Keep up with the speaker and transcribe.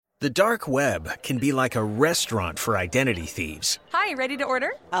The dark web can be like a restaurant for identity thieves. Hi, ready to order?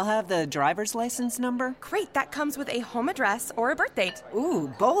 I'll have the driver's license number. Great, that comes with a home address or a birth date.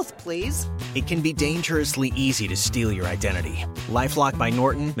 Ooh, both, please. It can be dangerously easy to steal your identity. LifeLock by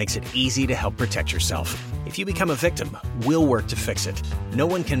Norton makes it easy to help protect yourself. If you become a victim, we'll work to fix it. No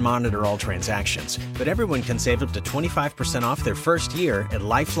one can monitor all transactions, but everyone can save up to 25% off their first year at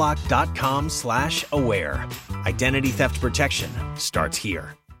LifeLock.com/aware. Identity theft protection starts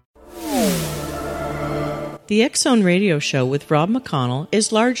here. The X-Zone Radio Show with Rob McConnell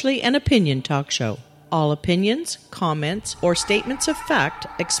is largely an opinion talk show. All opinions, comments, or statements of fact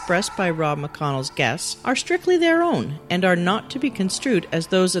expressed by Rob McConnell's guests are strictly their own and are not to be construed as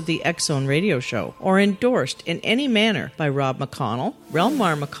those of the X-Zone Radio Show or endorsed in any manner by Rob McConnell,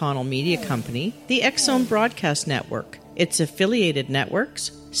 Relmar McConnell Media Company, the X-Zone Broadcast Network, its affiliated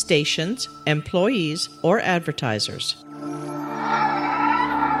networks, stations, employees, or advertisers.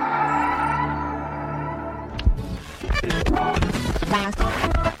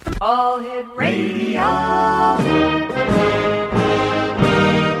 All Hit Radio.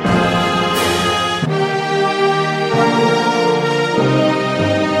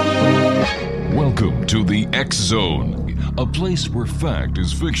 Welcome to the X Zone, a place where fact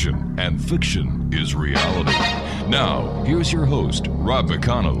is fiction and fiction is reality. Now, here's your host, Rob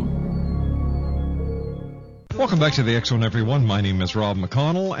McConnell. Welcome back to the X Zone, everyone. My name is Rob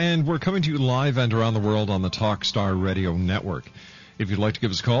McConnell, and we're coming to you live and around the world on the Talkstar Radio Network. If you'd like to give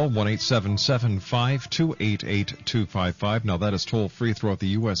us a call, 1-877-528-8255. Now, that is toll-free throughout the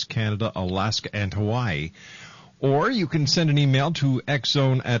U.S., Canada, Alaska, and Hawaii. Or you can send an email to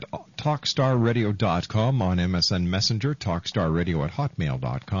xzone@talkstarradio.com on MSN Messenger,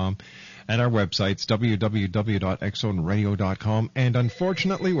 talkstarradio@hotmail.com. And our website's www.xzoneradio.com. And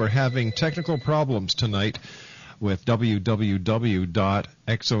unfortunately, we're having technical problems tonight with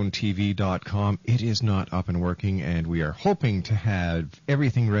www.xzonetv.com. It is not up and working, and we are hoping to have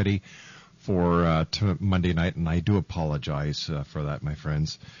everything ready for Monday night, and I do apologize for that, my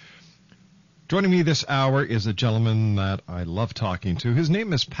friends. Joining me this hour is a gentleman that I love talking to. His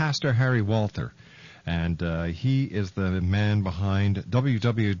name is Pastor Harry Walther, and he is the man behind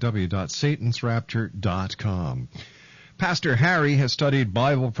www.satansrapture.com. Pastor Harry has studied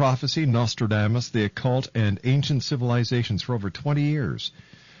Bible prophecy, Nostradamus, the occult, and ancient civilizations for over 20 years.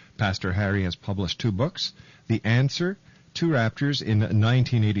 Pastor Harry has published 2 books, The Answer, 2 Raptures in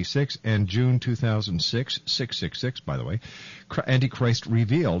 1986 and June 2006, 666, by the way, Antichrist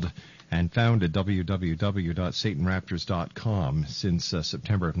Revealed, and founded www.satanraptures.com since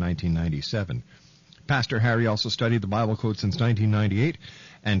September of 1997. Pastor Harry also studied the Bible Code since 1998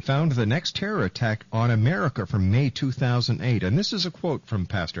 and found the next terror attack on America from May 2008. And this is a quote from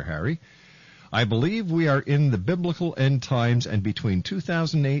Pastor Harry. I believe we are in the biblical end times, and between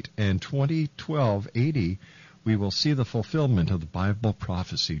 2008 and 2012 AD, we will see the fulfillment of the Bible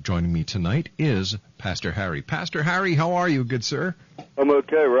prophecy. Joining me tonight is Pastor Harry. Pastor Harry, how are you, good sir? I'm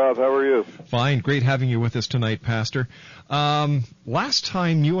okay, Rob. How are you? Fine. Great having you with us tonight, Pastor. Last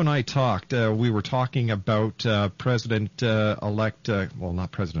time you and I talked, we were talking about President-elect, well,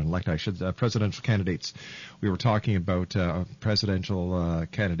 not President-elect, presidential candidates. We were talking about presidential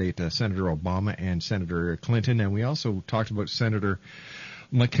candidate Senator Obama and Senator Clinton, and we also talked about Senator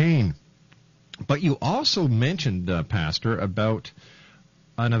McCain. But you also mentioned, Pastor, about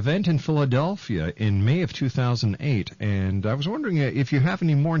an event in Philadelphia in May of 2008, and I was wondering if you have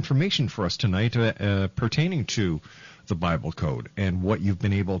any more information for us tonight pertaining to the Bible Code and what you've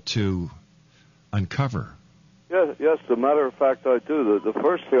been able to uncover. Yes, as a matter of fact, I do. The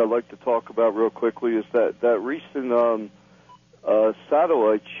first thing I'd like to talk about real quickly is that recent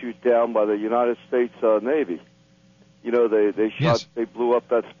satellite shoot down by the United States Navy. You know, they blew up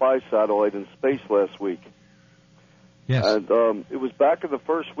that spy satellite in space last week. Yes. And it was back in the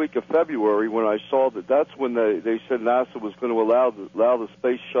first week of February when I saw that's when they said NASA was going to allow the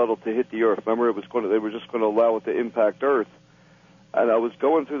space shuttle to hit the Earth. Remember, they were just going to allow it to impact Earth. And I was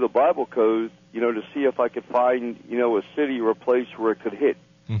going through the Bible Code, to see if I could find, a city or a place where it could hit.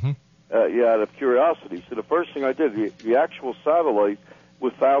 Mm-hmm. Out of curiosity. So the first thing I did, the actual satellite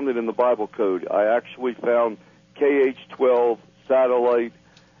was founded in the Bible Code. I actually found KH-12 satellite,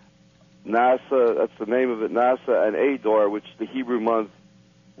 NASA, that's the name of it, NASA, and Adar, which is the Hebrew month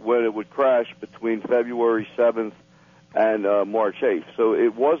when it would crash between February 7th and March 8th. So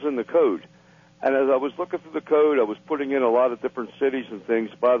it was in the code. And as I was looking through the code, I was putting in a lot of different cities and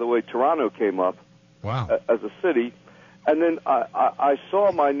things. By the way, Toronto came up as a city. And then I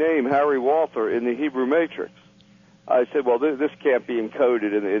saw my name, Harry Walther, in the Hebrew Matrix. I said, well, this can't be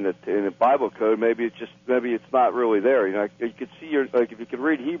encoded in the Bible code. Maybe it's not really there. You know, you could see if you could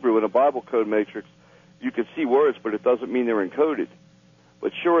read Hebrew in a Bible code matrix, you could see words, but it doesn't mean they're encoded.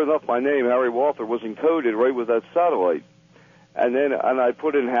 But sure enough, my name, Harry Walther, was encoded right with that satellite. And I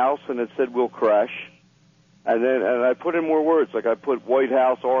put in house, and it said we'll crash. And I put in more words, like I put White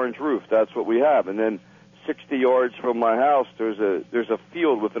House, orange roof. That's what we have. And then 60 yards from my house, there's a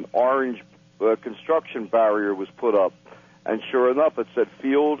field with an orange construction barrier was put up. And sure enough, it said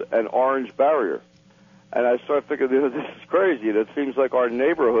field and orange barrier. And I started thinking, this is crazy. It seems like our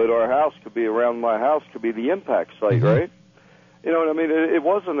neighborhood, our house could be around my house, could be the impact site, right? You know what I mean? It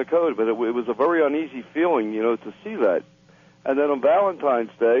was in the code, but it was a very uneasy feeling, you know, to see that. And then on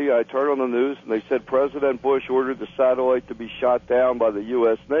Valentine's Day, I turned on the news, and they said President Bush ordered the satellite to be shot down by the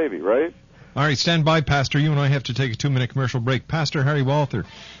U.S. Navy, right? All right, stand by, Pastor. You and I have to take a 2-minute commercial break. Pastor Harry Walther,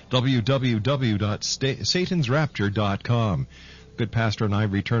 www.satansrapture.com. Good Pastor and I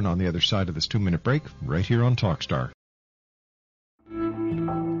return on the other side of this 2-minute break, right here on Talkstar.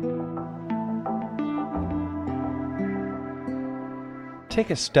 Take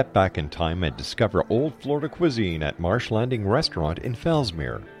a step back in time and discover old Florida cuisine at Marsh Landing Restaurant in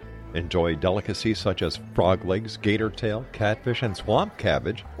Fellsmere. Enjoy delicacies such as frog legs, gator tail, catfish, and swamp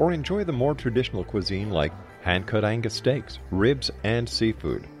cabbage, or enjoy the more traditional cuisine like hand-cut Angus steaks, ribs, and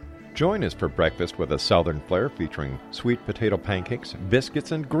seafood. Join us for breakfast with a southern flair featuring sweet potato pancakes,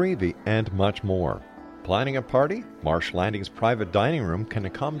 biscuits and gravy, and much more. Planning a party? Marsh Landing's private dining room can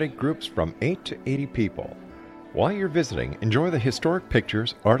accommodate groups from 8 to 80 people. While you're visiting, enjoy the historic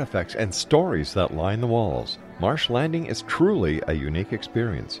pictures, artifacts, and stories that line the walls. Marsh Landing is truly a unique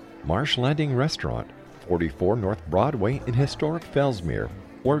experience. Marsh Landing Restaurant, 44 North Broadway in historic Fellsmere,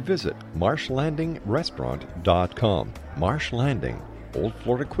 or visit marshlandingrestaurant.com. Marsh Landing, Old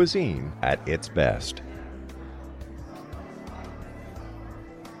Florida cuisine at its best.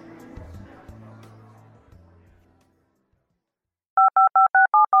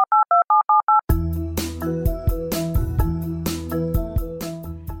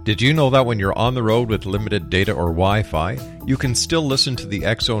 Did you know that when you're on the road with limited data or Wi-Fi, you can still listen to the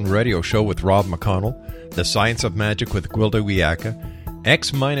X-Zone radio show with Rob McConnell, The Science of Magic with Gwilda Wiyaka,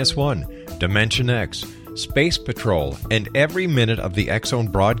 X-1, Dimension X, Space Patrol, and every minute of the X-Zone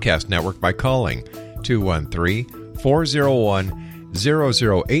broadcast network by calling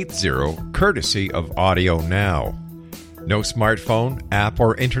 213-401-0080, courtesy of Audio Now. No smartphone, app,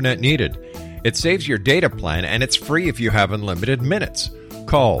 or internet needed. It saves your data plan, and it's free if you have unlimited minutes.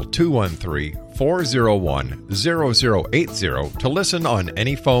 Call 213-401-0080 to listen on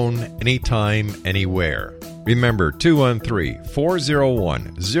any phone, anytime, anywhere. Remember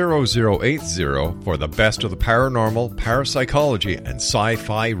 213-401-0080 for the best of the paranormal, parapsychology, and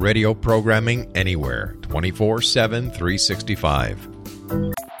sci-fi radio programming anywhere, 24/7, 365.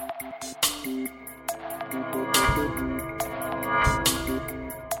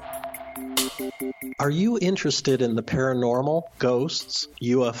 Are you interested in the paranormal, ghosts,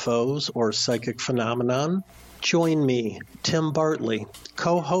 UFOs, or psychic phenomenon? Join me, Tim Bartley,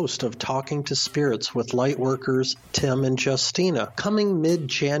 co-host of Talking to Spirits with Lightworkers Tim and Justina, coming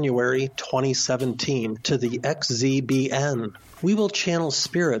mid-January 2017 to the XZBN. We will channel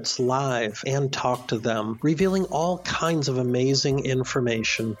spirits live and talk to them, revealing all kinds of amazing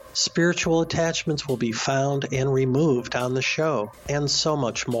information. Spiritual attachments will be found and removed on the show, and so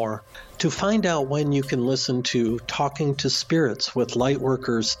much more. To find out when you can listen to Talking to Spirits with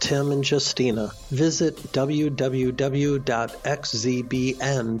Lightworkers Tim and Justina, visit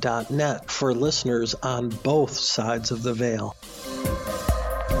www.xzbn.net for listeners on both sides of the veil.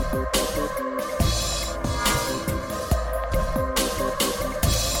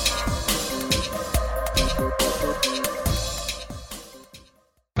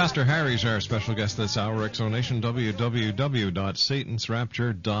 Pastor Harry's our special guest this hour, Exonation,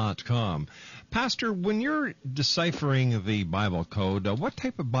 www.satansrapture.com. Pastor, when you're deciphering the Bible code, what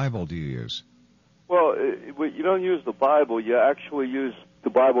type of Bible do you use? Well, you don't use the Bible. You actually use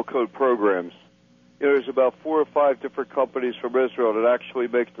the Bible code programs. You know, there's about 4 or 5 different companies from Israel that actually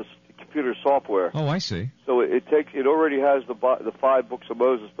make the computer software. Oh, I see. So it already has the 5 books of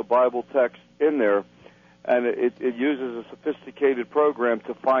Moses, the Bible text in there. And it uses a sophisticated program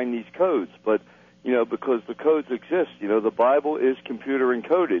to find these codes. But, you know, because the codes exist, you know, the Bible is computer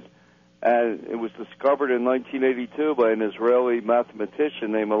encoded. And it was discovered in 1982 by an Israeli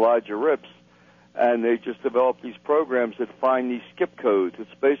mathematician named Elijah Rips. And they just developed these programs that find these skip codes.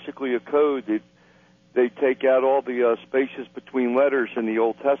 It's basically a code that they take out all the spaces between letters in the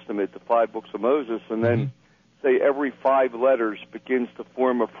Old Testament, the 5 books of Moses, and then say every 5 letters begins to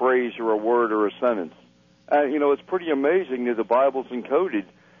form a phrase or a word or a sentence. It's pretty amazing that the Bible's encoded.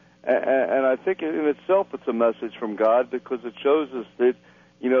 And I think in itself it's a message from God, because it shows us that,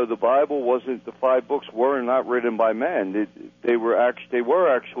 the Bible wasn't, the 5 books were not written by man. They were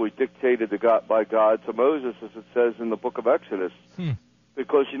actually dictated to God, by God to Moses, as it says in the book of Exodus.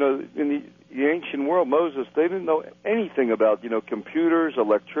 Because, in the ancient world, Moses, they didn't know anything about, computers,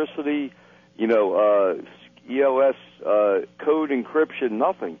 electricity, EOS, code encryption,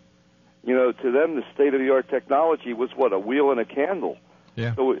 nothing. To them, the state-of-the-art technology was, a wheel and a candle.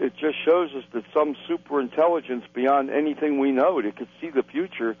 Yeah. So it just shows us that some super intelligence beyond anything we know that could see the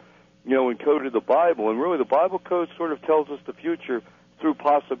future, encoded the Bible. And really, the Bible code sort of tells us the future through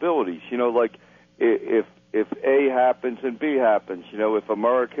possibilities. Like if A happens and B happens. If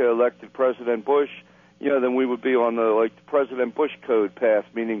America elected President Bush, then we would be on the President Bush code path,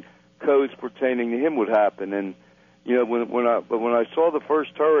 meaning codes pertaining to him would happen. And when I saw the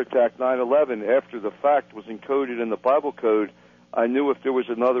first terror attack, 9/11, after the fact was encoded in the Bible code, I knew if there was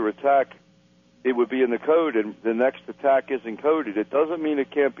another attack, it would be in the code, and the next attack is encoded. It doesn't mean it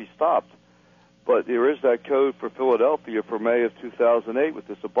can't be stopped, but there is that code for Philadelphia for May of 2008 with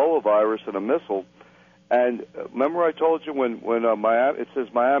this Ebola virus and a missile. And remember I told you when Miami, it says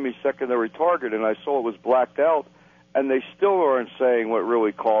Miami secondary target, and I saw it was blacked out, and they still aren't saying what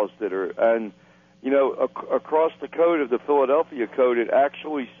really caused it. Across the code of the Philadelphia code, it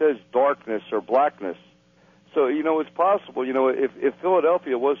actually says darkness or blackness. So, it's possible, if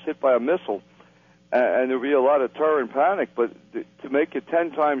Philadelphia was hit by a missile, and there'd be a lot of terror and panic, but to make it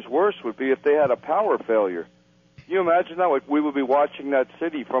 10 times worse would be if they had a power failure. Can you imagine that? Like, we would be watching that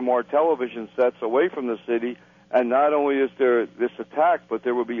city from our television sets away from the city, and not only is there this attack, but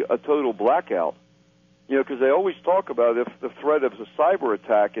there would be a total blackout. Because they always talk about if the threat of a cyber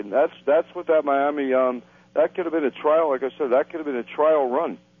attack, and that's what that Miami, that could have been a trial, like I said, that could have been a trial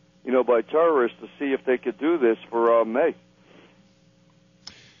run, by terrorists to see if they could do this for May.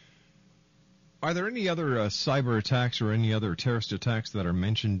 Are there any other cyber attacks or any other terrorist attacks that are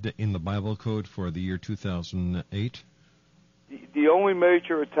mentioned in the Bible code for the year 2008? The only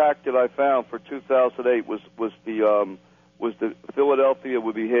major attack that I found for 2008 was the Philadelphia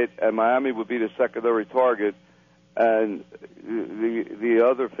would be hit and Miami would be the secondary target, and the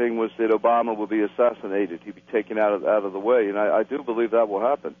other thing was that Obama would be assassinated. He'd be taken out of the way, and I do believe that will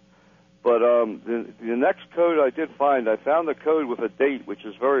happen. But the next code I did find, I found the code with a date, which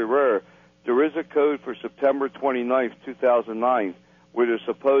is very rare. There is a code for September 29th, 2009, where there's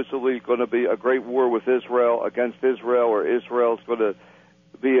supposedly going to be a great war with Israel against Israel, or Israel's going to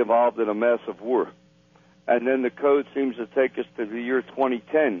be involved in a massive war. And then the code seems to take us to the year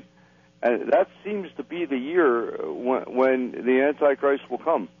 2010. And that seems to be the year when the Antichrist will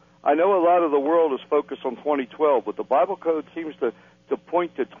come. I know a lot of the world is focused on 2012, but the Bible code seems to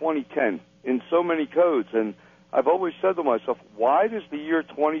point to 2010 in so many codes. And I've always said to myself, why does the year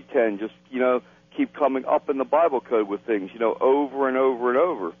 2010 just, keep coming up in the Bible code with things, over and over and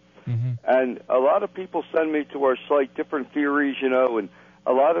over? Mm-hmm. And a lot of people send me to our site different theories, and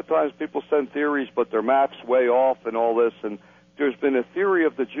a lot of times people send theories, but their map's way off and all this. And there's been a theory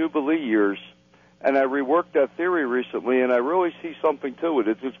of the Jubilee years, and I reworked that theory recently, and I really see something to it.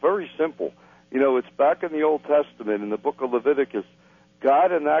 It's very simple. It's back in the Old Testament, in the book of Leviticus.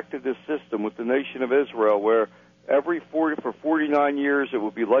 God enacted this system with the nation of Israel where for 49 years it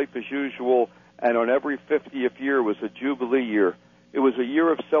would be life as usual, and on every 50th year was a Jubilee year. It was a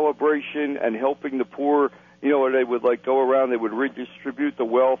year of celebration and helping the poor. Where they would go around, they would redistribute the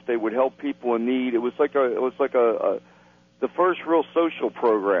wealth, they would help people in need. It was like the first real social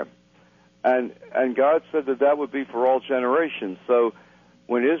program, and God said that would be for all generations. So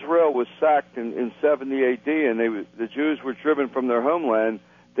when Israel was sacked in 70 A.D. and the Jews were driven from their homeland,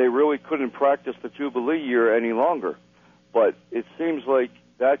 they really couldn't practice the Jubilee year any longer. But it seems like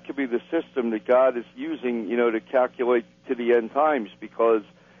that could be the system that God is using, to calculate to the end times, because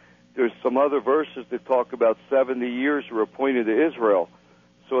there's some other verses that talk about 70 years were appointed to Israel.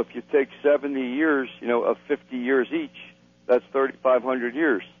 So if you take 70 years, of 50 years each, that's 3,500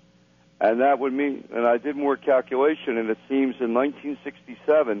 years. And that would mean, and I did more calculation, and it seems in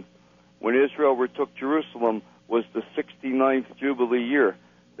 1967, when Israel retook Jerusalem, was the 69th Jubilee year.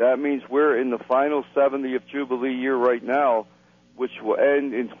 That means we're in the final 70th Jubilee year right now, which will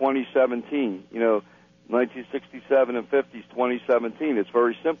end in 2017. 1967 and 50s, 2017. It's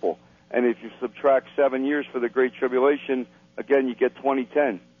very simple. And if you subtract 7 years for the Great Tribulation, again, you get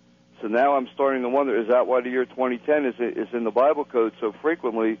 2010. So now I'm starting to wonder, is that why the year 2010 is in the Bible code so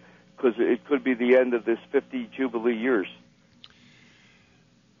frequently? Because it could be the end of this 50 Jubilee years.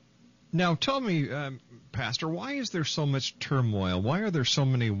 Now, tell me, Pastor, why is there so much turmoil? Why are there so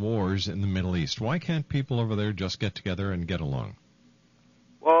many wars in the Middle East? Why can't people over there just get together and get along?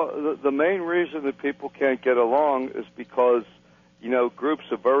 Well, the main reason that people can't get along is because, groups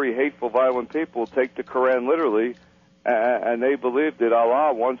of very hateful, violent people take the Quran literally, and they believe that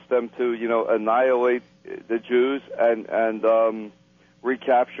Allah wants them to, annihilate the Jews and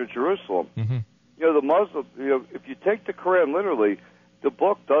recapture Jerusalem. Mm-hmm. The Muslim, if you take the Quran literally, the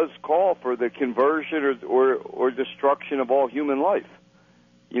book does call for the conversion or destruction of all human life,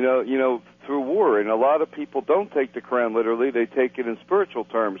 through war. And a lot of people don't take the Quran literally; they take it in spiritual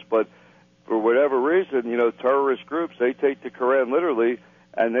terms. But for whatever reason, terrorist groups, they take the Quran literally,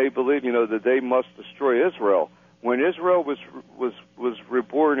 and they believe, that they must destroy Israel. When Israel was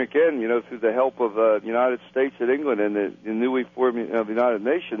reborn again, through the help of the United States and England and the newly formed United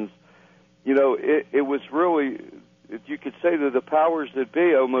Nations, it was really, you could say that the powers that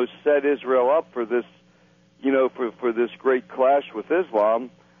be almost set Israel up for this, for this great clash with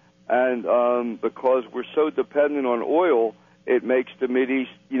Islam, and because we're so dependent on oil, it makes the Mideast,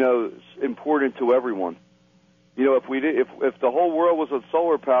 important to everyone. If the whole world was on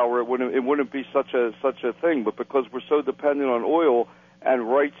solar power, it wouldn't be such a thing. But because we're so dependent on oil, and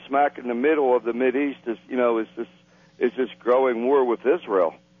right smack in the middle of the Mideast is this growing war with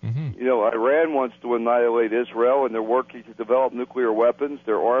Israel. Mm-hmm. Iran wants to annihilate Israel, and they're working to develop nuclear weapons.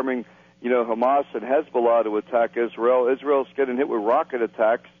 They're arming, Hamas and Hezbollah to attack Israel. Israel's getting hit with rocket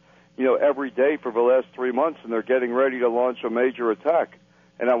attacks, every day for the last 3 months, and they're getting ready to launch a major attack.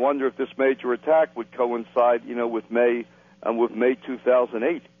 And I wonder if this major attack would coincide, with May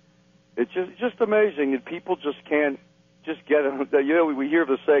 2008. It's just amazing that people just can't just get. We hear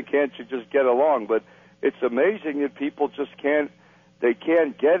the saying, "Can't you just get along?" But it's amazing that people just can't. They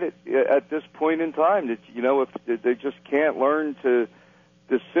can't get it at this point in time. That if they just can't learn to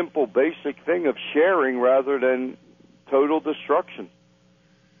the simple, basic thing of sharing rather than total destruction.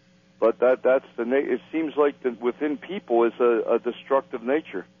 But that's it seems like within people is a destructive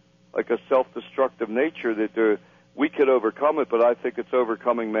nature, like a self-destructive nature that we could overcome it, but I think it's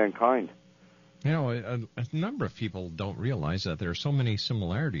overcoming mankind. A number of people don't realize that there are so many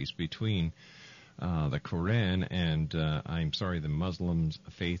similarities between the Quran and the Muslims'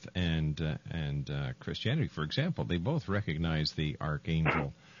 faith and Christianity. For example, they both recognize the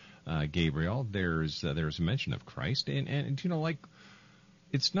archangel Gabriel. There's a mention of Christ, and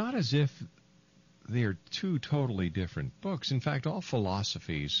it's not as if they're two totally different books. In fact, all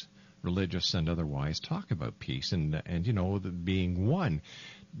philosophies, religious and otherwise, talk about peace and being one.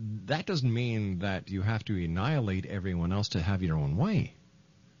 That doesn't mean that you have to annihilate everyone else to have your own way.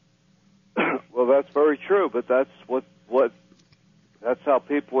 Well, that's very true, but that's that's how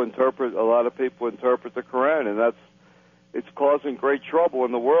people interpret. A lot of people interpret the Quran, and it's causing great trouble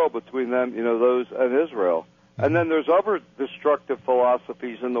in the world between them, those and Israel. And then there's other destructive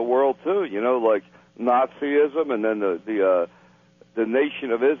philosophies in the world too, like Nazism, and then the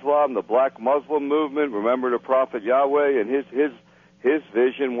Nation of Islam, the Black Muslim movement. Remember the Prophet Yahweh, and his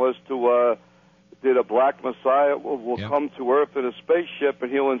vision was that a black Messiah will come to Earth in a spaceship,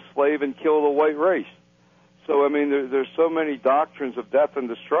 and he'll enslave and kill the white race. So I mean, there's so many doctrines of death and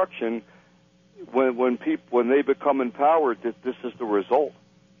destruction. When they become empowered, that this is the result.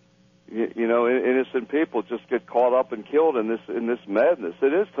 Innocent people just get caught up and killed in this madness.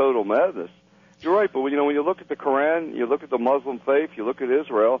 It is total madness. You're right, but when you look at the Quran, you look at the Muslim faith, you look at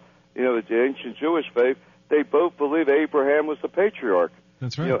Israel, the ancient Jewish faith, they both believe Abraham was the patriarch.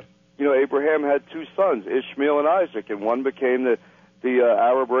 That's right. Abraham had two sons, Ishmael and Isaac, and one became the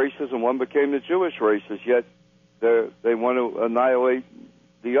Arab races and one became the Jewish races. Yet they want to annihilate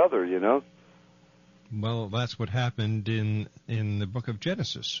the other. Well, that's what happened in the book of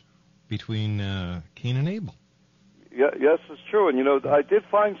Genesis between Cain and Abel. Yeah, yes, it's true. And, I did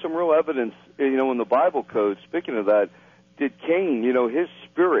find some real evidence, in the Bible code, speaking of that, that Cain, his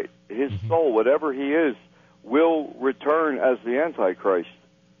spirit, his soul, whatever he is, will return as the Antichrist.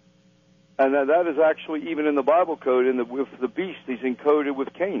 And that is actually, even in the Bible code, with the beast, he's encoded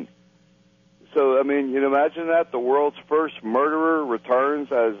with Cain. So, I mean, imagine that, the world's first murderer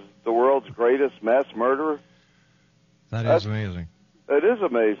returns as the world's greatest mass murderer. That's amazing. It is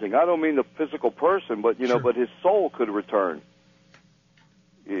amazing. I don't mean the physical person, but Sure. but his soul could return.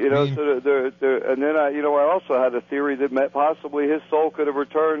 So and then I also had a theory that possibly his soul could have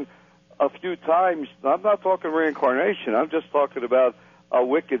returned a few times. I'm not talking reincarnation. I'm just talking about a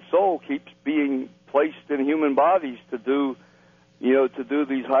wicked soul keeps being placed in human bodies to do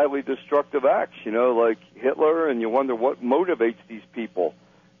these highly destructive acts. Like Hitler, and you wonder what motivates these people.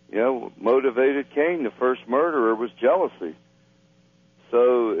 Motivated Cain, the first murderer, was jealousy.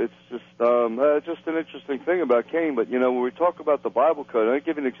 So it's just an interesting thing about Cain. But, when we talk about the Bible code, I'll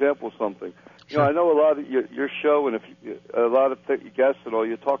give you an example of something. Sure. I know a lot of your show and a lot of guests and all,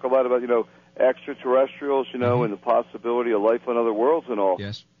 you talk a lot about, extraterrestrials, and the possibility of life on other worlds and all.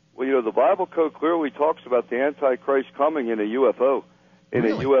 Yes. Well, the Bible code clearly talks about the Antichrist coming in a UFO, a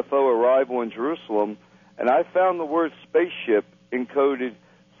UFO arrival in Jerusalem. And I found the word spaceship encoded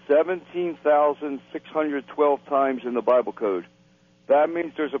 17,612 times in the Bible code. That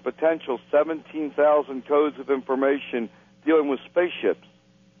means there's a potential 17,000 codes of information dealing with spaceships.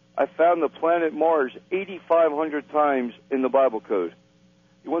 I found the planet Mars 8,500 times in the Bible code.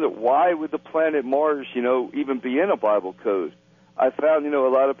 You wonder, why would the planet Mars, even be in a Bible code? I found, a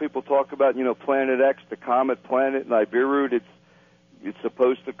lot of people talk about, Planet X, the comet planet Nibiru. It's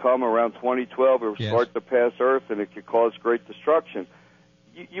supposed to come around 2012 or start to pass Earth, and it could cause great destruction.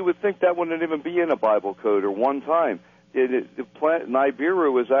 You would think that wouldn't even be in a Bible code or one time. The planet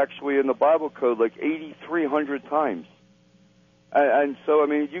Nibiru is actually in the Bible code like 8,300 times. And so,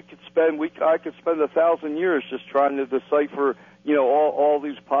 you could I could spend 1,000 years just trying to decipher, all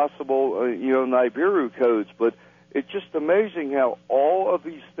these possible, Nibiru codes. But it's just amazing how all of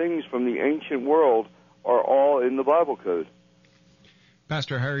these things from the ancient world are all in the Bible code.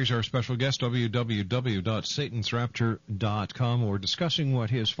 Pastor Harry's our special guest, www.satansrapture.com. We're discussing what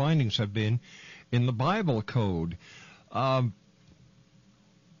his findings have been in the Bible code.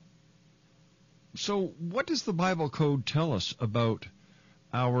 So what does the Bible code tell us about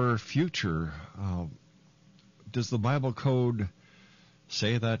our future? Does the Bible code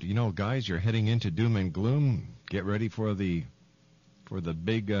say that, guys, you're heading into doom and gloom? Get ready for the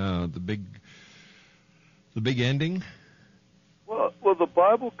big ending? Well, the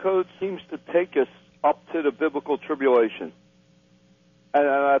Bible code seems to take us up to the biblical tribulation. And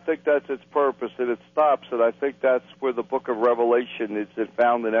I think that's its purpose, that it stops it. I think that's where the book of Revelation is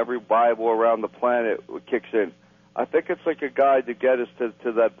found in every Bible around the planet kicks in. I think it's like a guide to get us to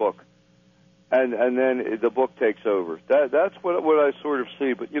that book. And then the book takes over. That's what I sort of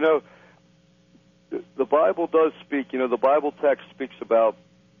see. But, the Bible does speak, the Bible text speaks about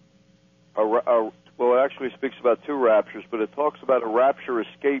it actually speaks about two raptures, but it talks about a rapture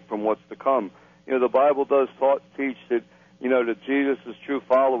escape from what's to come. The Bible does teach that, that Jesus' true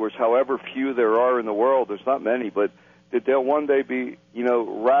followers, however few there are in the world, there's not many, but that they'll one day be,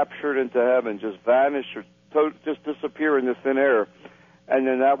 raptured into heaven, just vanish or just disappear in the thin air, and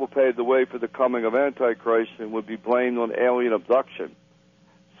then that will pave the way for the coming of Antichrist and would be blamed on alien abduction.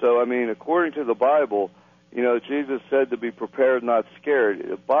 So, according to the Bible, Jesus said to be prepared, not scared.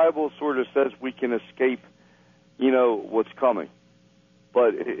 The Bible sort of says we can escape, what's coming.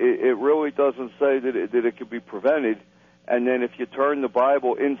 But it really doesn't say that it could be prevented. And then if you turn the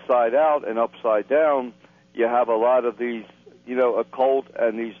Bible inside out and upside down, you have a lot of these, occult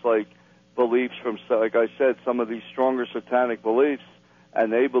and these, beliefs from, like I said, some of these stronger satanic beliefs,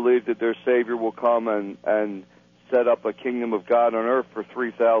 and they believe that their Savior will come and set up a kingdom of God on earth for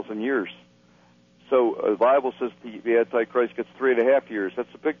 3,000 years. So the Bible says the Antichrist gets 3.5 years.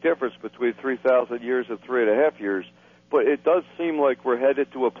 That's a big difference between 3,000 years and 3.5 years. But it does seem like we're headed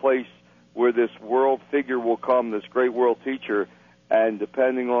to a place where this world figure will come, this great world teacher, and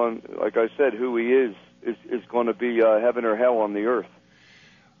depending on, like I said, who he is going to be heaven or hell on the earth.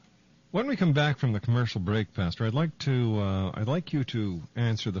 When we come back from the commercial break, Pastor, I'd like you to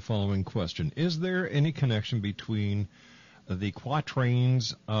answer the following question: is there any connection between the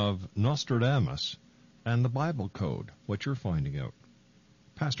quatrains of Nostradamus and the Bible code? What you're finding out.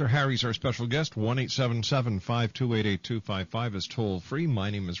 Pastor Harry's our special guest. 1-877-528-8255 is toll free. My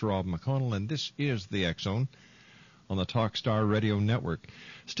name is Rob McConnell, and this is the X Zone on the Talkstar Radio Network.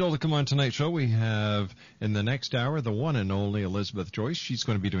 Still to come on tonight's show, we have in the next hour the one and only Elizabeth Joyce. She's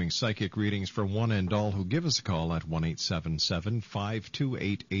going to be doing psychic readings for one and all who give us a call at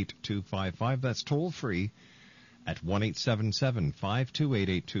 1-877-528-8255. That's toll free at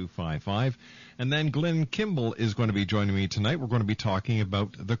 1-877-528-8255. And then Glenn Kimball is going to be joining me tonight. We're going to be talking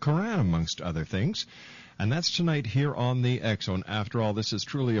about the Quran, amongst other things. And that's tonight here on the X Zone. After all, this is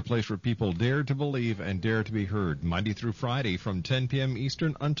truly a place where people dare to believe and dare to be heard, Monday through Friday from 10 p.m.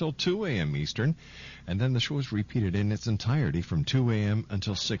 Eastern until 2 a.m. Eastern. And then the show is repeated in its entirety from 2 a.m.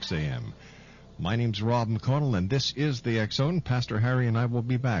 until 6 a.m. My name's Rob McConnell, and this is the X Zone. Pastor Harry and I will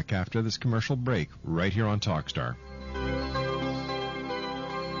be back after this commercial break right here on Talkstar.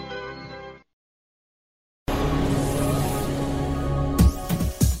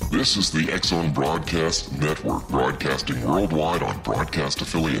 This is the X Zone Broadcast Network, broadcasting worldwide on broadcast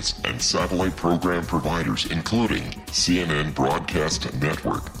affiliates and satellite program providers, including CNN Broadcast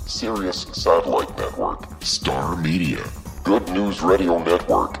Network, Sirius Satellite Network, Star Media, Good News Radio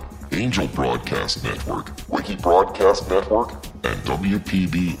Network, Angel Broadcast Network, Wiki Broadcast Network, and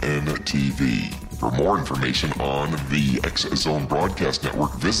WPBN TV. For more information on the X Zone Broadcast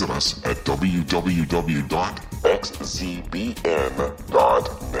Network, visit us at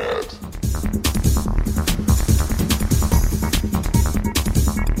www.xzbn.net.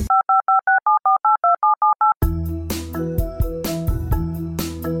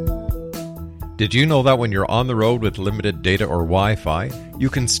 Did you know that when you're on the road with limited data or Wi-Fi,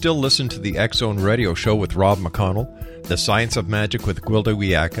 you can still listen to the X Zone Radio Show with Rob McConnell, The Science of Magic with Gwilda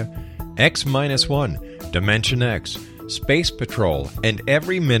Wiyaka, X-1, Dimension X, Space Patrol, and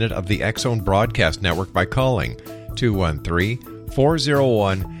every minute of the X Zone Broadcast Network by calling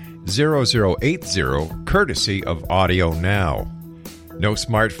 213-401-0080, courtesy of Audio Now. No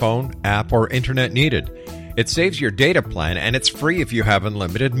smartphone, app, or internet needed. It saves your data plan, and it's free if you have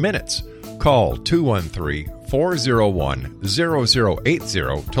unlimited minutes. Call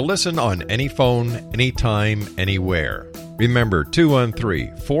 213-401-0080 to listen on any phone, anytime, anywhere. Remember,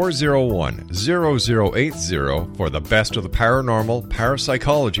 213-401-0080 for the best of the paranormal,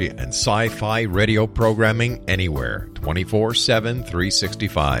 parapsychology, and sci-fi radio programming anywhere, 24/7,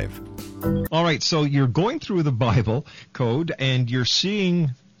 365. All right, so you're going through the Bible code, and you're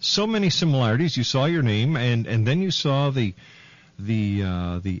seeing so many similarities. You saw your name, and then you saw the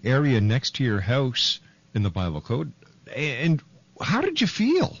area next to your house in the Bible code. And how did you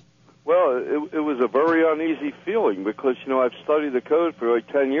feel? Well, it was a very uneasy feeling because, I've studied the code for like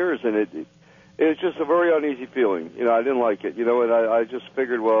 10 years, and it was just a very uneasy feeling. I didn't like it, and I just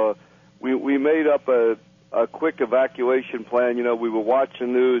figured, well, we made up a quick evacuation plan. We were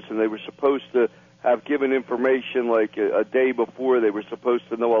watching news, and they were supposed to have given information like a day before. They were supposed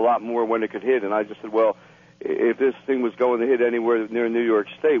to know a lot more when it could hit, and I just said, well, if this thing was going to hit anywhere near New York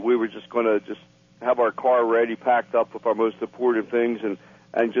State, we were just going to just have our car ready, packed up with our most important things, and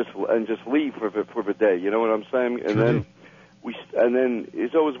just leave for the day. You know what I'm saying? And then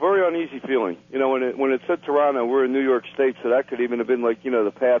so it was a very uneasy feeling. When it said Toronto, we're in New York State, so that could even have been like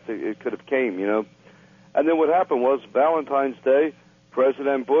the path it could have came. And then what happened was Valentine's Day,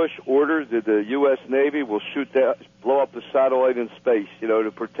 President Bush ordered that the U.S. Navy will blow up the satellite in space,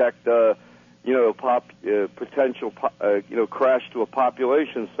 to protect potential crash to a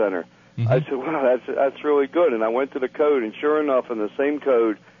population center. Mm-hmm. I said, wow, that's really good. And I went to the code, and sure enough, in the same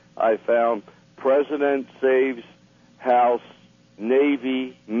code, I found President saves house,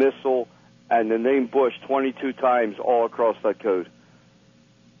 Navy, missile, and the name Bush 22 times all across that code.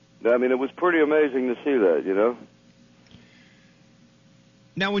 I mean, it was pretty amazing to see that,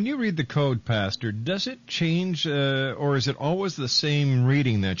 Now, when you read the code, Pastor, does it change, or is it always the same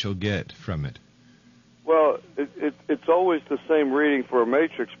reading that you'll get from it? Well, it's always the same reading for a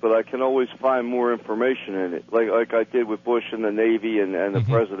matrix, but I can always find more information in it, like I did with Bush and the Navy and the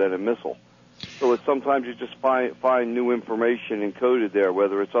President and missile. So sometimes you just find new information encoded there,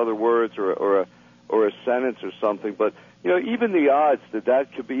 whether it's other words or a sentence or something. But even the odds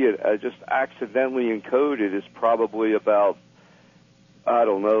that could be just accidentally encoded is probably about, I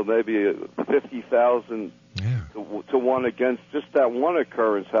don't know, maybe 50,000 to 1 against just that one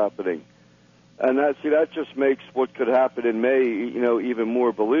occurrence happening. And that just makes what could happen in May, even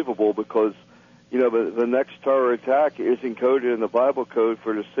more believable because, the next terror attack is encoded in the Bible code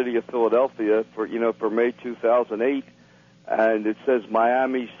for the city of Philadelphia for May 2008, and it says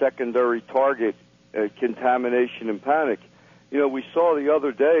Miami secondary target, contamination and panic. We saw the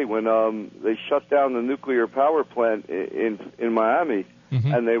other day when they shut down the nuclear power plant in Miami,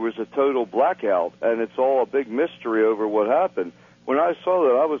 and there was a total blackout, and it's all a big mystery over what happened. When I saw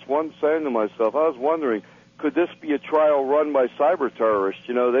that, I was saying to myself, I was wondering, could this be a trial run by cyber terrorists?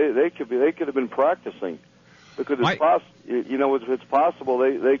 They could have been practicing, because it's possible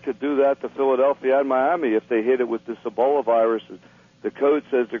they could do that to Philadelphia and Miami if they hit it with this Ebola virus. The code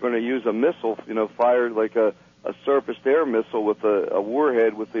says they're going to use a missile, fired like a surface-to-air missile with a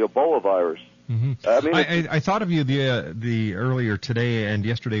warhead with the Ebola virus. Mm-hmm. I thought of you the earlier today and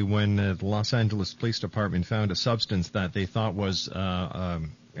yesterday when the Los Angeles Police Department found a substance that they thought was a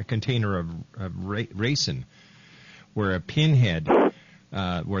container of ricin, where a pinhead,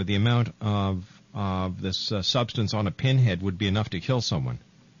 where the amount of this substance on a pinhead would be enough to kill someone.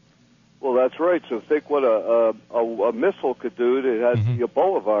 Well, that's right. So think what a missile could do that has the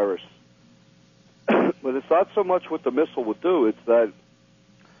Ebola virus. But it's not so much what the missile would do, it's that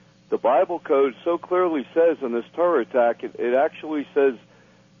the Bible code so clearly says in this terror attack, it actually says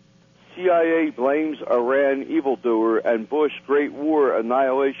CIA blames Iran evildoer and Bush Great War,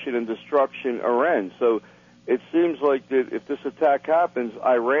 annihilation and destruction Iran. So it seems like that if this attack happens,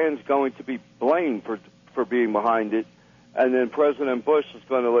 Iran's going to be blamed for being behind it, and then President Bush is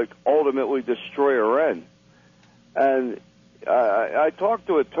going to ultimately destroy Iran. And I talked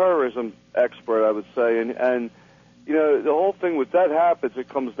to a terrorism expert, I would say, and the whole thing with that happens, it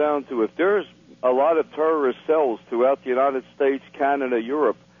comes down to if there's a lot of terrorist cells throughout the United States, Canada,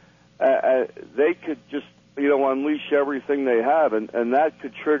 Europe, they could just unleash everything they have, and that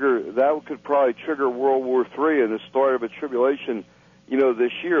could probably trigger World War III and the start of a tribulation,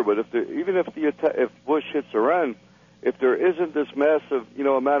 this year. But if Bush hits Iran, if there isn't this massive,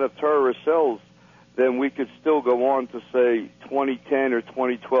 amount of terrorist cells, then we could still go on to say 2010 or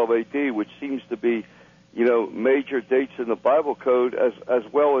 2012 AD, which seems to be, major dates in the Bible code, as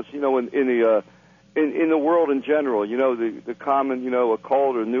well as, in the world in general. The common,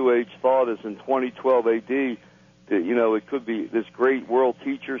 occult or New Age thought is in 2012 AD. It could be this great world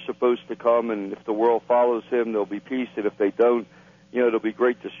teacher supposed to come, and if the world follows him, there'll be peace, and if they don't, there'll be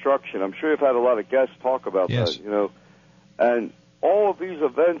great destruction. I'm sure you've had a lot of guests talk about that, And all of these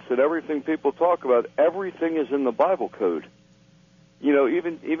events and everything people talk about, everything is in the Bible code.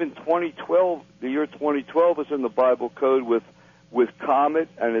 Even 2012, the year 2012 is in the Bible code with comet,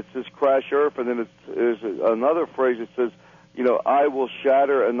 and it says crash Earth, and then there's another phrase that says, I will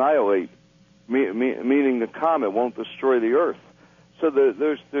shatter, annihilate, meaning the comet won't destroy the Earth. So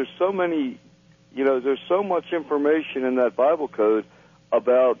there's so many, there's so much information in that Bible code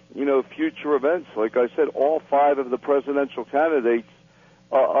about, future events. Like I said, all 5 of the presidential candidates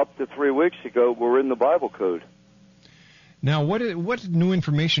up to 3 weeks ago were in the Bible code. Now, what new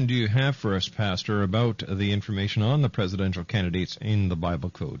information do you have for us, Pastor, about the information on the presidential candidates in the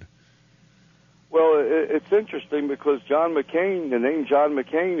Bible code? Well, it's interesting because the name John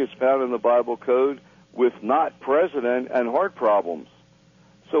McCain is found in the Bible code with not president and heart problems.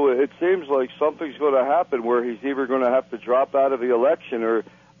 So it seems like something's going to happen where he's either going to have to drop out of the election or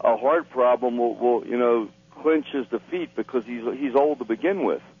a heart problem will clinch his defeat because he's old to begin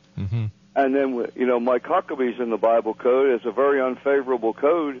with. Mm-hmm. And then, Mike Huckabee's in the Bible code is a very unfavorable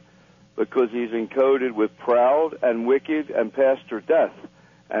code because he's encoded with proud and wicked and pastor death.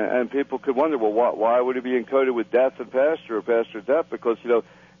 And people could wonder, well, why would he be encoded with death and pastor death? Because,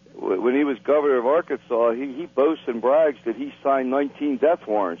 when he was governor of Arkansas, he boasts and brags that he signed 19 death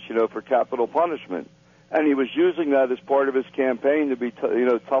warrants, for capital punishment. And he was using that as part of his campaign to be,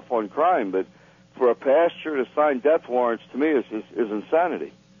 tough on crime. But for a pastor to sign death warrants, to me, is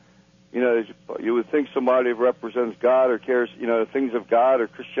insanity. You would think somebody who represents God or cares, things of God or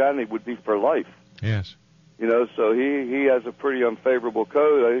Christianity would be for life. Yes. So he has a pretty unfavorable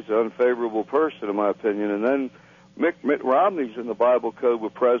code. He's an unfavorable person, in my opinion. And then Mitt Romney's in the Bible code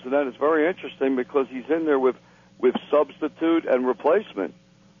with president. It's very interesting because he's in there with substitute and replacement.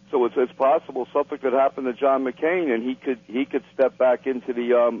 So it's possible something could happen to John McCain, and he could step back into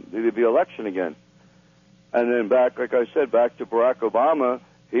the election again. And then back to Barack Obama.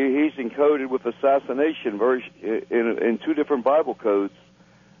 He's encoded with assassination in 2 different Bible codes.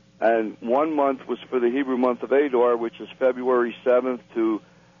 And 1 month was for the Hebrew month of Adar, which is February 7th to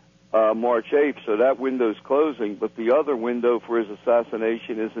March 8th, so that window's closing. But the other window for his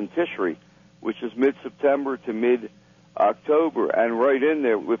assassination is in Tishri, which is mid-September to mid-October. And right in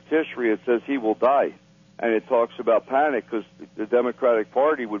there with Tishri, it says he will die. And it talks about panic because the Democratic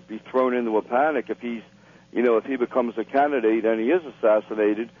Party would be thrown into a panic if if he becomes a candidate and he is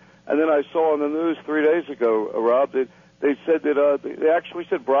assassinated. And then I saw on the news 3 days ago, Rob, that they said that they actually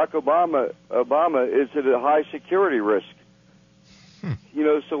said Barack Obama is at a high security risk.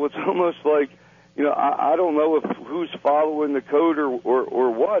 So it's almost like, I don't know who's following the code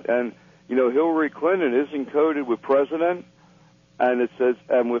or what. And, Hillary Clinton is encoded with president, and it says,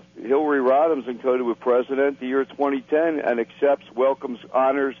 and with Hillary Rodham's encoded with president the year 2010 and accepts, welcomes,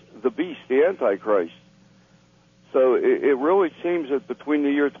 honors the beast, the Antichrist. So it really seems that between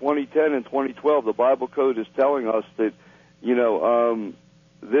the year 2010 and 2012, the Bible code is telling us that,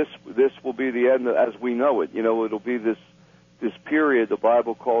 this will be the end as we know it. It'll be this period the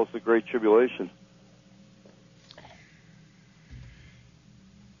Bible calls the Great Tribulation.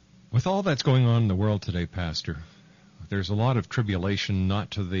 With all that's going on in the world today, Pastor, there's a lot of tribulation,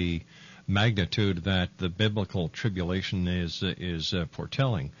 not to the magnitude that the biblical tribulation is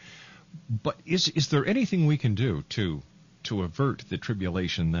foretelling. But is there anything we can do to avert the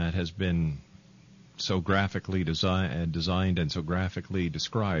tribulation that has been so graphically designed and so graphically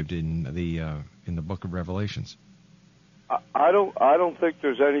described in the book of Revelations? I don't think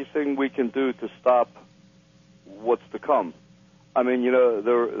there's anything we can do to stop what's to come. I mean,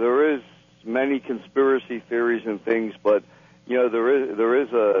 there is many conspiracy theories and things, but there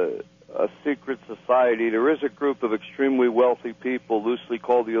is a secret society. There is a group of extremely wealthy people, loosely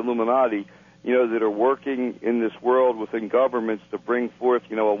called the Illuminati, that are working in this world within governments to bring forth,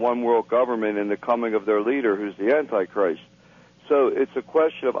 a one world government and the coming of their leader, who's the Antichrist. So it's a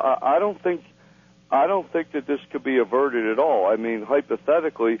question of I don't think that this could be averted at all. I mean,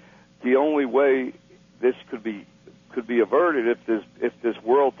 hypothetically, the only way this could be averted if this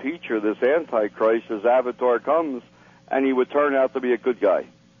world teacher, this Antichrist, his avatar comes, and he would turn out to be a good guy.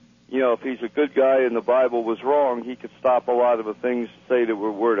 If he's a good guy and the Bible was wrong, he could stop a lot of the things say that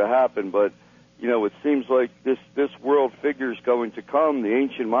were to happen. But it seems like this world figure is going to come. The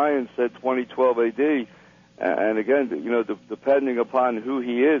ancient Mayans said 2012 A.D. And again, depending upon who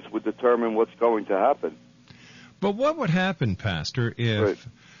he is would determine what's going to happen. But what would happen, Pastor, if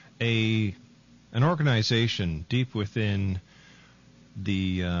an organization deep within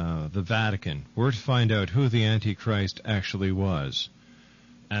the Vatican were to find out who the Antichrist actually was,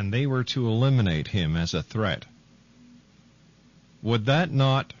 and they were to eliminate him as a threat? Would that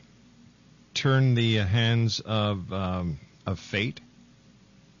not turn the hands of fate?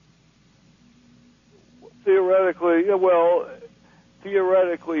 Theoretically,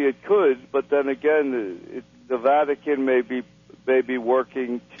 theoretically it could, but then again, the Vatican may be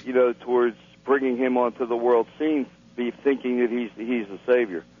working, towards bringing him onto the world scene, be thinking that he's the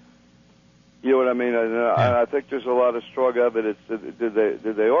savior. You know what I mean? And I think there's a lot of strong evidence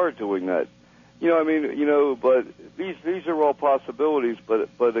that they are doing that. But these are all possibilities.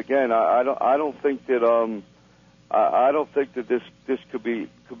 But again, I don't think that I don't think that this could be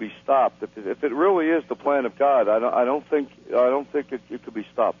stopped. If it really is the plan of God, I don't think it could be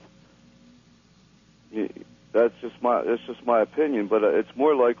stopped. That's just my opinion. But it's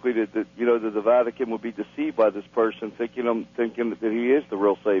more likely that the Vatican would be deceived by this person, thinking that he is the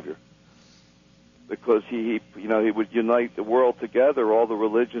real savior, because he would unite the world together, all the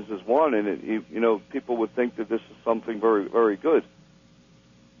religions as one, and people would think that this is something very, very good.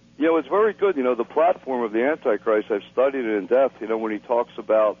 It's very good. The platform of the Antichrist, I've studied it in depth. When he talks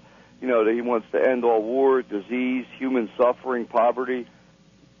about, that he wants to end all war, disease, human suffering, poverty.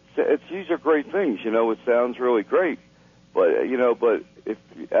 These are great things. It sounds really great, but if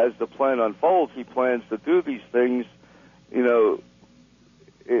as the plan unfolds, he plans to do these things, in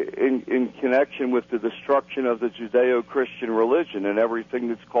connection with the destruction of the Judeo-Christian religion and everything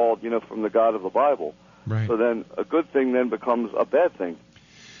that's called, from the God of the Bible. Right. So then a good thing then becomes a bad thing.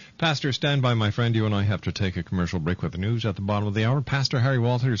 Pastor, stand by, my friend. You and I have to take a commercial break with the news at the bottom of the hour. Pastor Harry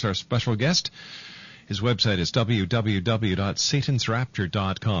Walther is our special guest. His website is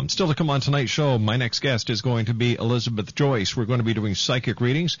www.satansrapture.com. Still to come on tonight's show, my next guest is going to be Elizabeth Joyce. We're going to be doing psychic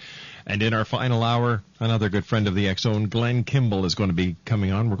readings. And in our final hour, another good friend of the X-Zone, Glenn Kimball, is going to be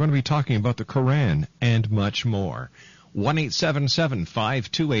coming on. We're going to be talking about the Quran and much more.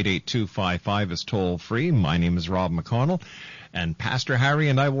 1-877-528-8255 is toll-free. My name is Rob McConnell. And Pastor Harry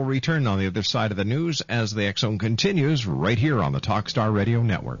and I will return on the other side of the news as the X-Zone continues right here on the Talkstar Radio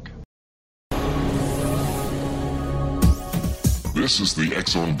Network. This is the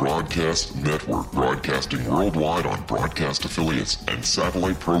X-Zone Broadcast Network, broadcasting worldwide on broadcast affiliates and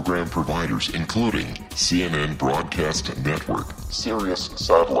satellite program providers, including CNN Broadcast Network, Sirius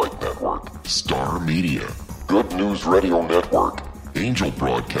Satellite Network, Star Media, Good News Radio Network, Angel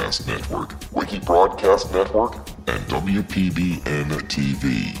Broadcast Network, Wiki Broadcast Network, and WPBN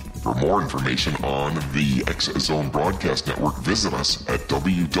TV. For more information on the X-Zone Broadcast Network, visit us at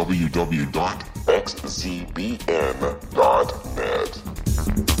www.xzbn.net.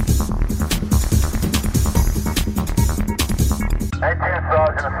 19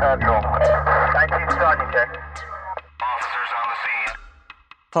 Sergeant Central. 19 Sergeant, check. Officers on the scene.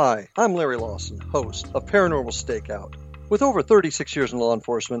 Hi, I'm Larry Lawson, host of Paranormal Stakeout. With over 36 years in law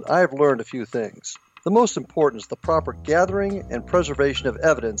enforcement, I have learned a few things. The most important is the proper gathering and preservation of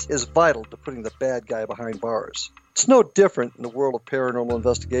evidence is vital to putting the bad guy behind bars. It's no different in the world of paranormal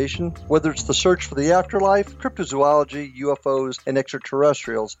investigation. Whether it's the search for the afterlife, cryptozoology, UFOs, and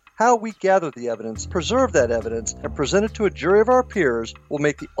extraterrestrials, how we gather the evidence, preserve that evidence, and present it to a jury of our peers will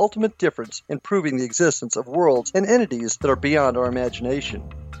make the ultimate difference in proving the existence of worlds and entities that are beyond our imagination.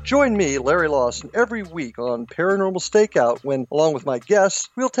 Join me, Larry Lawson, every week on Paranormal Stakeout when, along with my guests,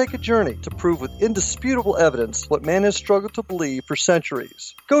 we'll take a journey to prove with indisputable evidence what man has struggled to believe for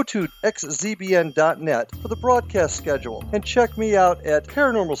centuries. Go to xzbn.net for the broadcast schedule and check me out at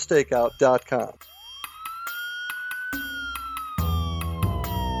paranormalstakeout.com.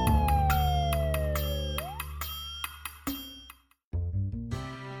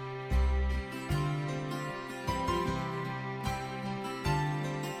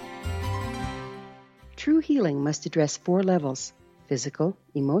 True healing must address 4 levels: physical,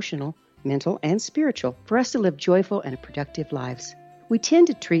 emotional, mental, and spiritual, for us to live joyful and productive lives. We tend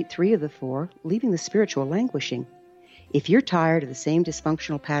to treat 3 of the 4, leaving the spiritual languishing. If you're tired of the same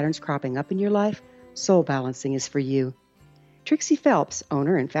dysfunctional patterns cropping up in your life, Soul Balancing is for you. Trixie Phelps,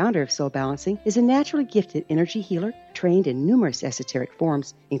 owner and founder of Soul Balancing, is a naturally gifted energy healer trained in numerous esoteric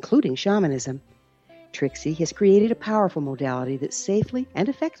forms, including shamanism. Trixie has created a powerful modality that safely and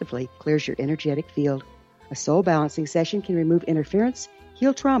effectively clears your energetic field. A Soul Balancing session can remove interference,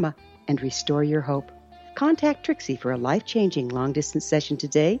 heal trauma, and restore your hope. Contact Trixie for a life-changing long-distance session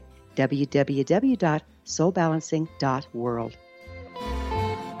today, www.soulbalancing.world.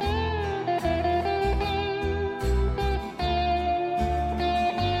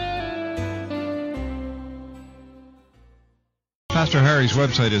 Pastor Harry's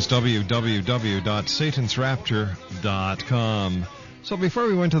website is www.satansrapture.com. So before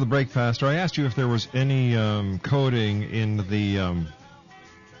we went to the break, Pastor, I asked you if there was any coding in the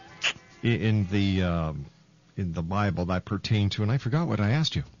Bible that pertained to, and I forgot what I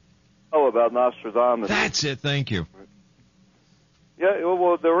asked you. Oh, about Nostradamus. That's it. Thank you. Yeah,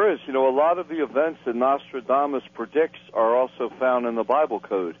 well, there is. A lot of the events that Nostradamus predicts are also found in the Bible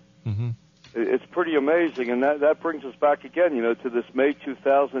code. Mm-hmm. It's pretty amazing, and that brings us back again, to this May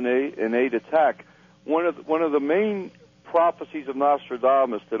 2008 attack. One of the main prophecies of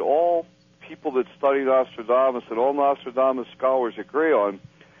Nostradamus that all people that study Nostradamus and all Nostradamus scholars agree on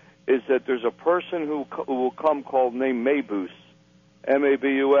is that there's a person who will come named Mabus,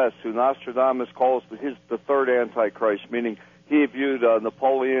 M-A-B-U-S, who Nostradamus calls the third Antichrist, meaning he viewed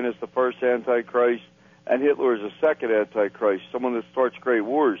Napoleon as the first Antichrist and Hitler as the second Antichrist, someone that starts great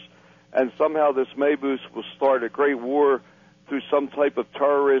wars. And somehow this Mabus will start a great war through some type of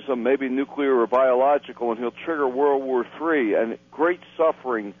terrorism, maybe nuclear or biological, and he'll trigger World War III and great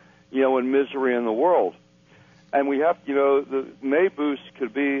suffering, and misery in the world. And we have, the Mabus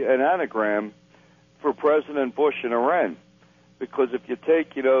could be an anagram for President Bush in Iran, because if you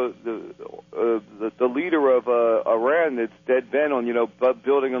take, the leader of Iran that's dead bent on,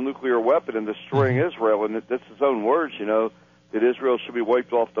 building a nuclear weapon and destroying Israel, and that's his own words, that Israel should be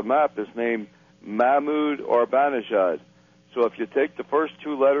wiped off the map, is named Mahmoud Ahmadinejad. So if you take the first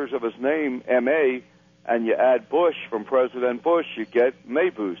 2 letters of his name, M-A, and you add Bush from President Bush, you get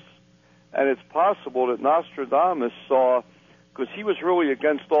Mabus. And it's possible that Nostradamus saw, because he was really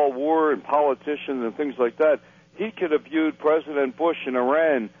against all war and politicians and things like that, he could have viewed President Bush and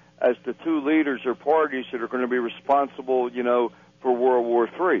Iran as the 2 leaders or parties that are going to be responsible, for World War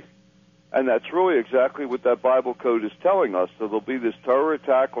III. And that's really exactly what that Bible code is telling us. So there'll be this terror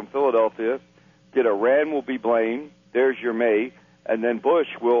attack on Philadelphia, that Iran will be blamed, there's your May, and then Bush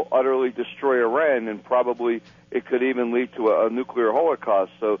will utterly destroy Iran, and probably it could even lead to a nuclear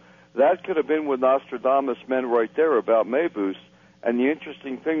holocaust. So that could have been what Nostradamus meant right there about Mabus. And the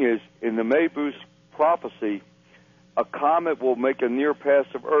interesting thing is, in the Mabus prophecy, a comet will make a near pass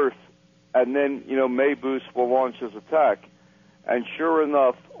of Earth, and then, Mabus will launch his attack. And sure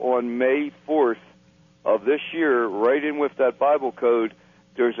enough, on May 4th of this year, right in with that Bible code,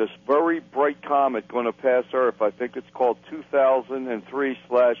 there's this very bright comet going to pass Earth. I think it's called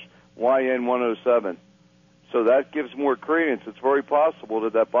 2003/YN107. So that gives more credence. It's very possible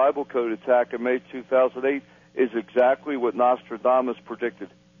that Bible code attack in May 2008 is exactly what Nostradamus predicted.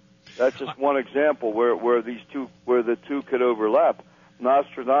 That's just one example where the two could overlap.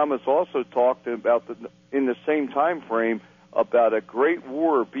 Nostradamus also talked about in the same time frame about a great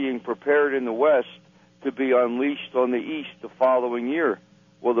war being prepared in the West to be unleashed on the East the following year.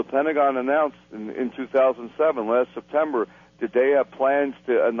 Well, the Pentagon announced in 2007, last September, that they have plans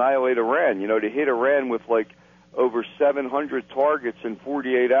to annihilate Iran, to hit Iran with over 700 targets in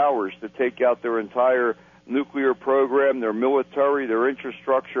 48 hours to take out their entire nuclear program, their military, their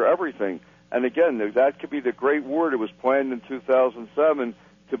infrastructure, everything. And again, that could be the great war that was planned in 2007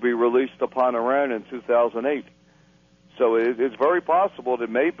 to be released upon Iran in 2008. So it's very possible that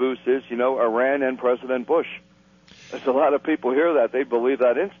Mabus is, Iran and President Bush. There's a lot of people hear that. They believe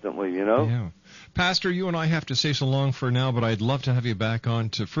that instantly, Yeah. Pastor, you and I have to say so long for now, but I'd love to have you back on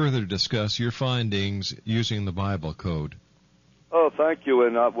to further discuss your findings using the Bible code. Oh, thank you.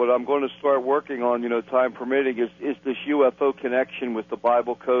 And what I'm going to start working on, time permitting, is this UFO connection with the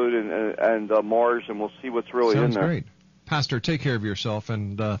Bible code and Mars, and we'll see what's really in there. Sounds great. Pastor, take care of yourself,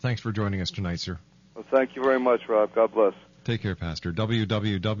 and thanks for joining us tonight, sir. Well, thank you very much, Rob. God bless. Take care, Pastor.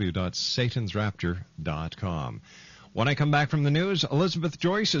 www.satansrapture.com. When I come back from the news, Elizabeth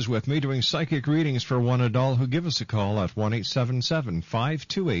Joyce is with me doing psychic readings for one adult who give us a call at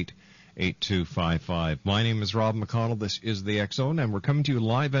 1-877-528-8255. My name is Rob McConnell. This is the X-Zone, and we're coming to you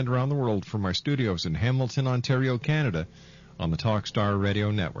live and around the world from our studios in Hamilton, Ontario, Canada, on the Talkstar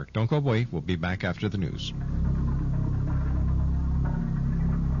Radio Network. Don't go away. We'll be back after the news.